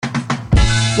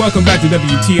Welcome back to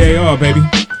W.T.A.R, baby.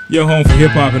 Your home for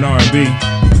hip-hop and R&B.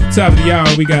 Top of the hour,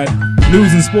 we got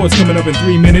news and sports coming up in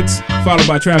 3 minutes, followed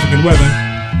by traffic and weather.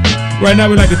 Right now,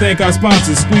 we'd like to thank our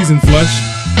sponsors, Squeeze and Flush,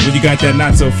 when you got that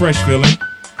not-so-fresh feeling.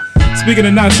 Speaking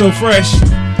of not-so-fresh,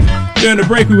 during the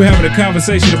break, we were having a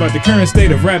conversation about the current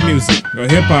state of rap music, or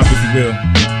hip-hop, if you will.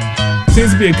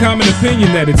 Seems to be a common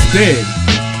opinion that it's dead.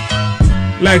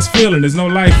 Lacks feeling, there's no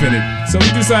life in it. So we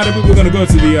decided we were going to go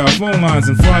to the phone lines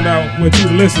and find out what you,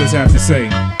 the listeners, have to say.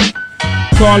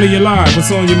 Call you live,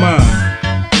 what's on your mind?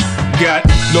 Got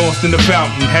lost in the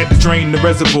fountain, had to drain the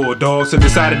reservoir, dawg. So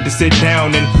decided to sit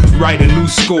down and write a new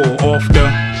score off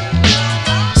the...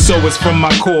 So it's from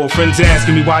my core. Friends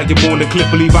asking me why you're on the clip,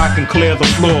 believe I can clear the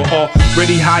floor.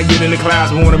 Already higher than the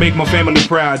clouds, but wanna make my family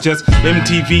proud. Just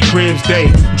MTV Cribs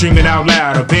Day, dreaming out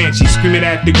loud. A banshee screaming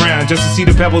at the ground just to see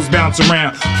the pebbles bounce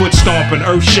around. Foot stomping,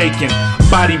 earth shaking,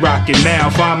 body rocking. Now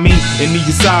find me in the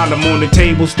asylum on the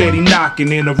table, steady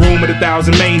knocking. In a room with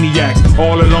 1,000 maniacs,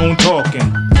 all alone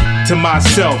talking to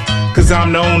myself. Cause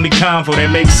I'm the only convo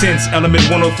that makes sense. Element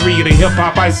 103 of the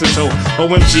hip-hop isotope.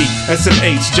 OMG,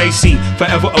 SMH, JC,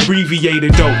 forever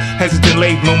abbreviated though. Hesitant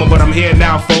late bloomer, but I'm here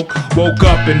now, folk. Woke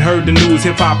up and heard the news,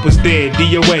 hip-hop was dead,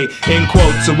 DOA, end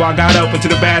quote. So I got up into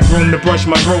the bathroom to brush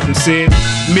my throat and said,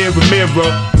 mirror, mirror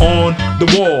on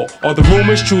the wall, are the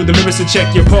rumors true? The lyrics to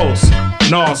check your pulse.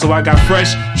 No, so I got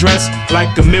fresh, dressed like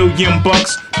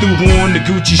 $1,000,000. Threw on the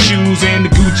Gucci shoes and the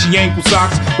Gucci ankle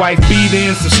socks. White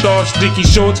beat-ins, some starch, dicky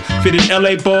shorts. Fitted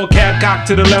LA ball cap, cock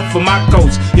to the left for my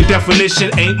coats. Your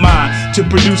definition ain't mine. To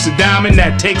produce a diamond,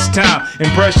 that takes time and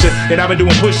pressure. And I've been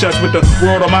doing push-ups with the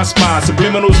world on my spine.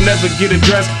 Subliminals never get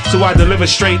addressed, so I deliver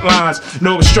straight lines.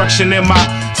 No obstruction in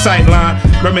my sight line.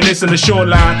 Reminiscing the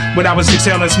shoreline when I was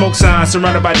exhaling smoke signs.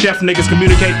 Surrounded by deaf niggas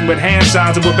communicating with hand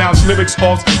signs and would bounce lyrics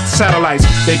off satellites.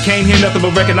 They can't hear nothing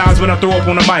but recognize when I throw up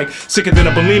on the mic. Sicker than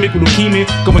a bulimic with leukemia,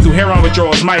 going through heroin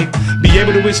withdrawals. Might be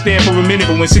able to withstand for a minute,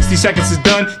 but when 60 seconds is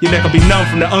done, your neck will be numb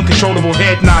from the uncontrollable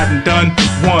head nod and done.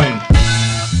 One.